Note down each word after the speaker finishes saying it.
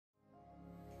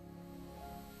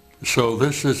So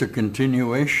this is a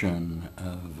continuation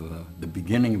of the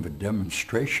beginning of a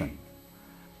demonstration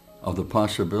of the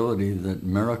possibility that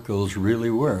miracles really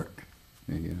work.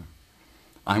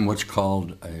 I'm what's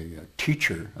called a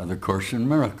teacher of the Course in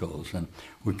Miracles, and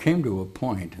we came to a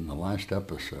point in the last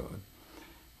episode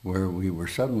where we were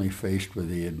suddenly faced with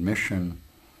the admission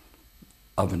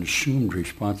of an assumed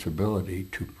responsibility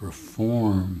to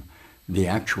perform the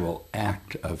actual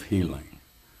act of healing.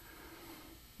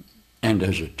 And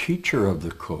as a teacher of the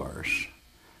Course,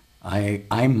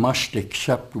 I must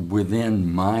accept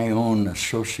within my own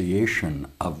association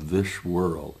of this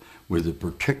world with the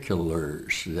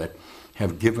particulars that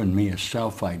have given me a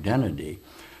self-identity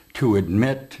to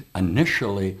admit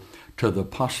initially to the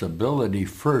possibility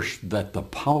first that the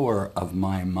power of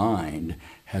my mind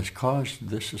has caused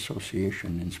this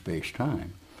association in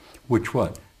space-time, which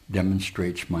what?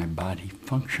 Demonstrates my body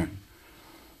function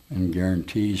and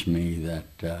guarantees me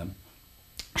that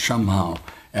somehow,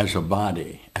 as a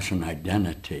body, as an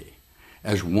identity,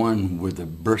 as one with a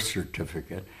birth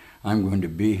certificate, I'm going to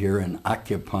be here and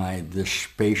occupy this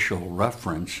spatial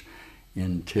reference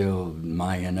until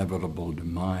my inevitable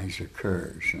demise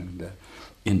occurs. And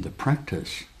in the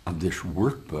practice of this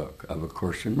workbook of A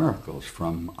Course in Miracles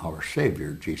from our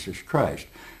Savior, Jesus Christ,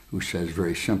 who says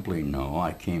very simply, no,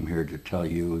 I came here to tell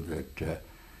you that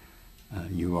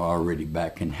you are already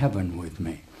back in heaven with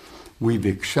me. We've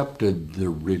accepted the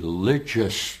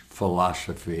religious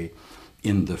philosophy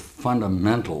in the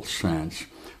fundamental sense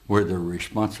where the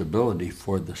responsibility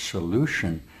for the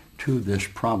solution to this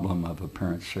problem of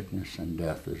apparent sickness and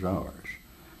death is ours.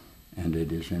 And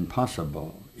it is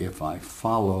impossible if I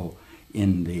follow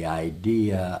in the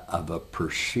idea of a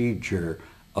procedure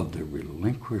of the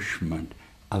relinquishment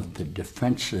of the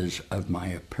defenses of my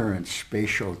apparent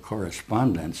spatial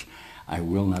correspondence, I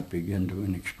will not begin to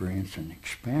experience an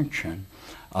expansion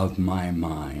of my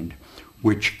mind,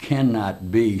 which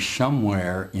cannot be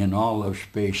somewhere in all of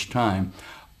space-time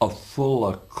a full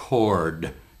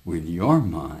accord with your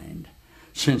mind,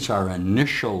 since our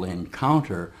initial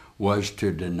encounter was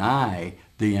to deny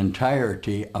the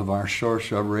entirety of our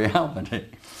source of reality.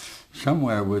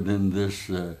 Somewhere within this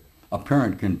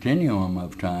apparent continuum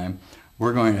of time,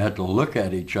 we're going to have to look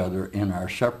at each other in our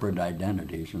separate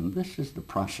identities, and this is the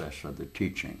process of the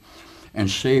teaching, and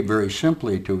say very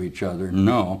simply to each other,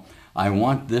 no, I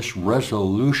want this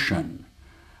resolution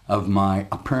of my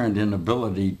apparent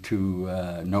inability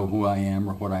to know who I am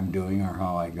or what I'm doing or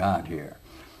how I got here.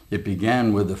 It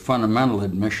began with the fundamental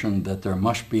admission that there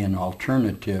must be an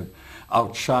alternative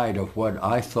outside of what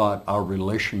I thought our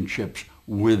relationships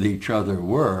with each other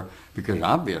were, because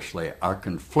obviously our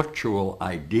conflictual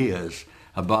ideas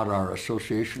about our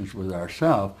associations with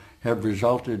ourselves have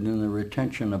resulted in the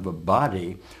retention of a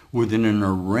body within an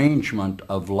arrangement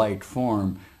of light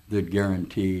form that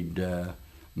guaranteed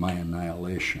my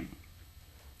annihilation.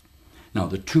 Now,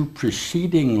 the two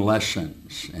preceding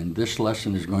lessons, and this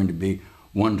lesson is going to be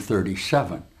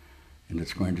 137, and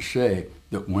it's going to say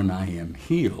that when I am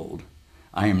healed,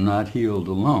 I am not healed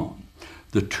alone.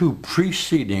 The two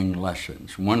preceding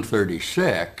lessons,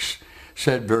 136,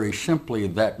 said very simply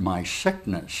that my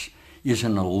sickness is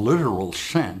in a literal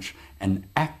sense an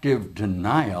active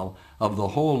denial of the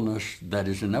wholeness that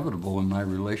is inevitable in my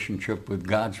relationship with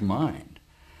God's mind.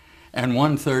 And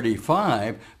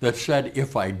 135 that said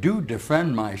if I do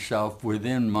defend myself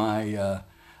within my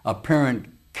apparent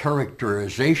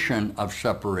characterization of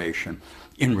separation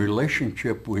in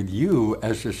relationship with you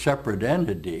as a separate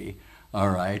entity, all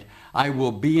right, I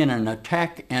will be in an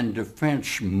attack and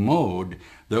defense mode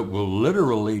that will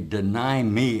literally deny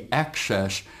me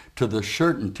access to the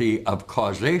certainty of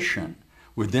causation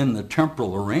within the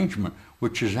temporal arrangement,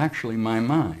 which is actually my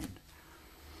mind.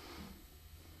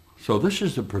 So this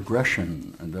is the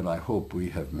progression that I hope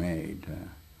we have made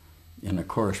in a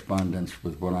correspondence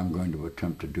with what I'm going to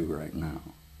attempt to do right now.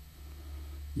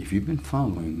 If you've been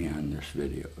following me on this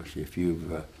video, if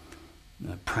you've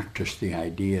practiced the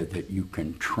idea that you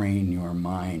can train your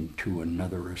mind to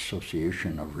another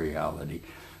association of reality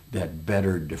that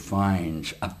better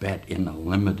defines, a bet in a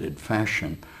limited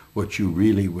fashion, what you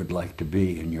really would like to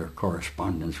be in your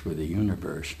correspondence with the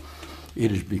universe,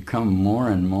 it has become more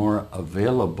and more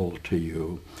available to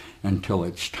you until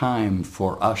it's time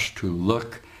for us to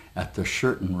look at the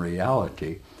certain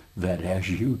reality that as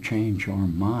you change your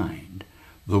mind,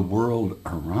 the world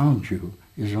around you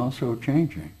is also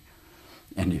changing.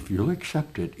 And if you'll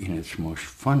accept it in its most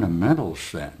fundamental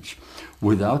sense,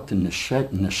 without the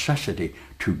necessity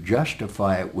to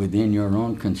justify it within your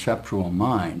own conceptual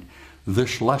mind,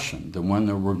 this lesson, the one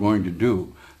that we're going to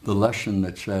do, the lesson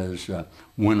that says,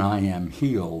 when I am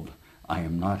healed, I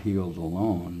am not healed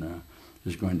alone,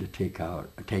 is going to take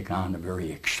on a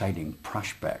very exciting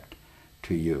prospect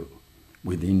to you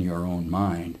within your own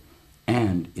mind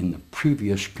and in the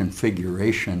previous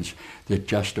configurations that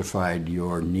justified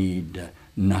your need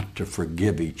not to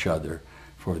forgive each other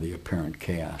for the apparent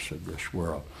chaos of this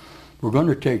world. We're going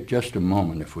to take just a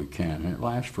moment, if we can, and it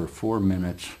lasts for 4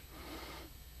 minutes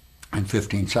and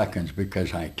 15 seconds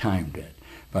because I timed it.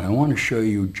 But I want to show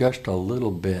you just a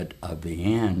little bit of the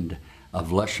end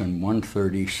of lesson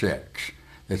 136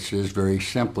 that says very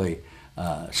simply,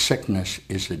 sickness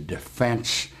is a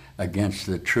defense against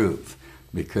the truth,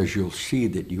 because you'll see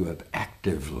that you have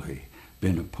actively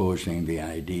been opposing the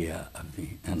idea of the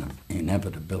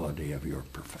inevitability of your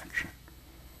perfection.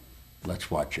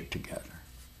 Let's watch it together.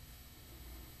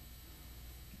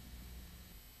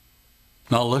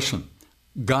 Now listen,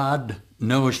 God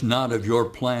knows not of your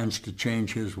plans to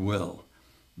change his will.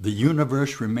 The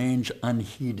universe remains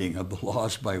unheeding of the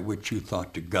laws by which you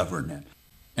thought to govern it,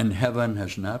 and heaven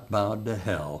has not bowed to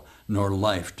hell, nor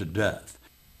life to death.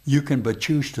 You can but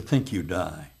choose to think you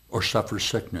die, or suffer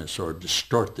sickness, or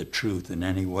distort the truth in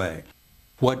any way.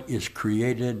 What is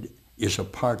created is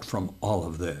apart from all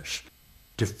of this.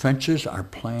 Defenses are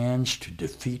plans to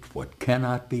defeat what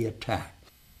cannot be attacked.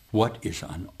 What is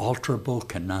unalterable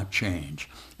cannot change,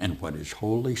 and what is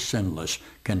wholly sinless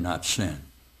cannot sin.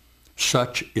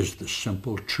 Such is the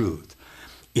simple truth.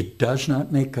 It does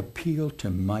not make appeal to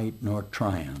might nor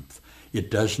triumph. It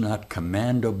does not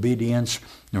command obedience,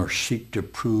 nor seek to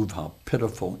prove how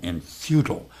pitiful and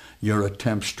futile your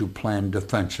attempts to plan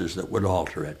defenses that would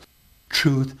alter it.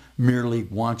 Truth merely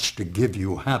wants to give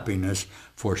you happiness,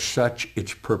 for such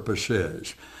its purpose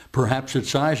is. Perhaps it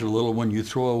sighs a little when you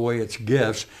throw away its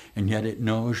gifts, and yet it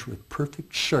knows with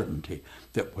perfect certainty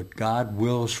that what God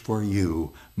wills for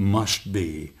you must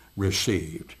be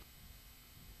received.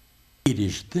 It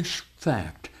is this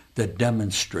fact that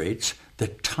demonstrates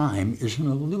that time is an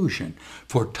illusion.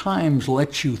 For time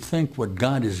lets you think what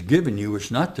God has given you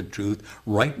is not the truth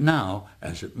right now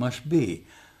as it must be.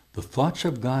 The thoughts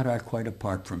of God are quite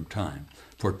apart from time,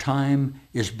 for time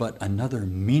is but another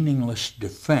meaningless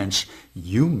defense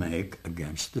you make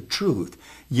against the truth.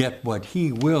 Yet what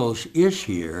he wills is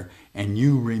here, and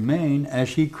you remain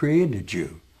as he created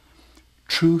you.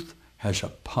 Truth has a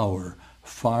power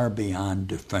far beyond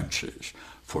defenses,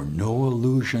 for no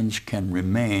illusions can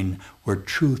remain where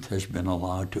truth has been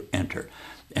allowed to enter,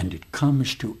 and it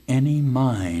comes to any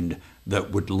mind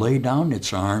that would lay down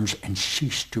its arms and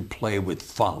cease to play with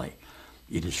folly.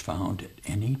 It is found at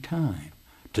any time.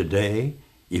 Today,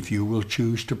 if you will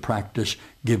choose to practice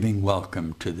giving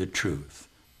welcome to the truth.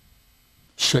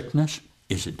 Sickness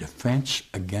is a defense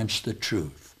against the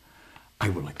truth. I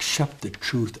will accept the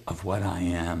truth of what I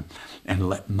am and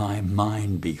let my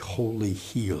mind be wholly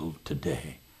healed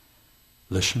today.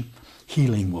 Listen,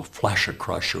 healing will flash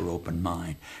across your open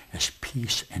mind as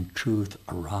peace and truth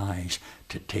arise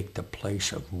to take the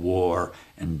place of war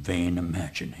and vain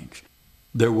imaginings.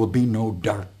 There will be no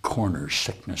dark corners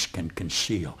sickness can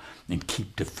conceal and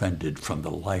keep defended from the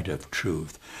light of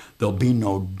truth. There'll be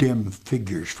no dim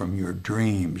figures from your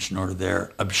dreams, nor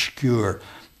their obscure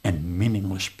and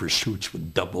meaningless pursuits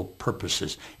with double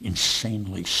purposes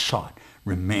insanely sought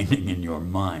remaining in your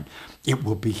mind. It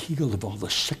will be healed of all the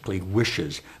sickly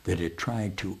wishes that it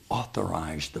tried to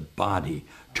authorize the body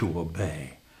to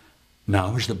obey.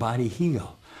 Now is the body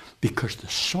healed, because the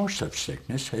source of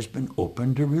sickness has been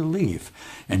open to relief,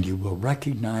 and you will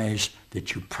recognize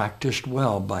that you practiced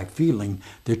well by feeling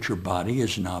that your body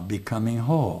is now becoming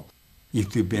whole.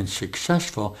 If you've been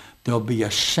successful, there'll be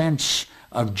a sense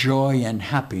of joy and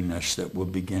happiness that will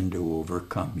begin to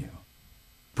overcome you.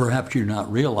 Perhaps you do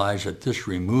not realize that this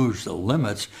removes the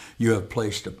limits you have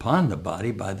placed upon the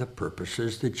body by the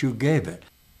purposes that you gave it.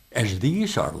 As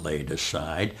these are laid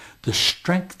aside, the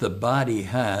strength the body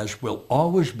has will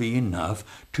always be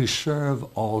enough to serve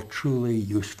all truly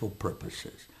useful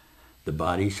purposes. The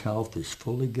body's health is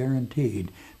fully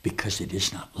guaranteed because it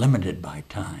is not limited by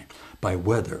time, by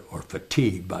weather or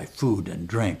fatigue, by food and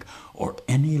drink, or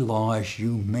any laws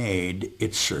you made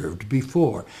it served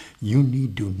before. You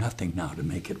need do nothing now to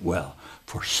make it well,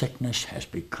 for sickness has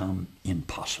become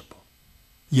impossible.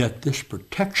 Yet this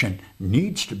protection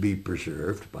needs to be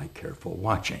preserved by careful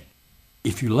watching.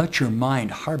 If you let your mind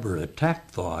harbor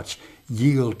attack thoughts,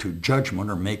 yield to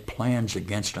judgment, or make plans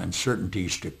against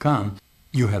uncertainties to come,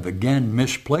 you have again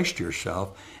misplaced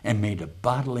yourself and made a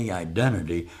bodily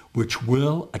identity which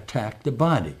will attack the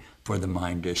body, for the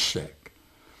mind is sick.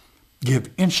 Give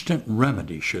instant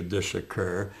remedy should this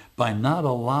occur by not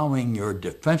allowing your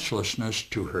defenselessness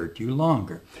to hurt you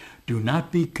longer. Do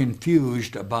not be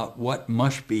confused about what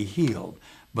must be healed,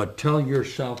 but tell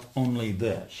yourself only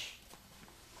this: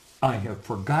 I have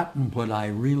forgotten what I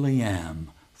really am,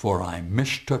 for I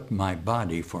mistook my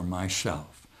body for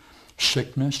myself.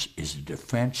 Sickness is a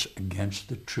defense against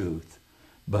the truth,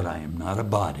 but I am not a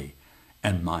body,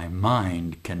 and my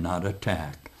mind cannot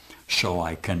attack, so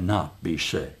I cannot be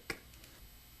sick.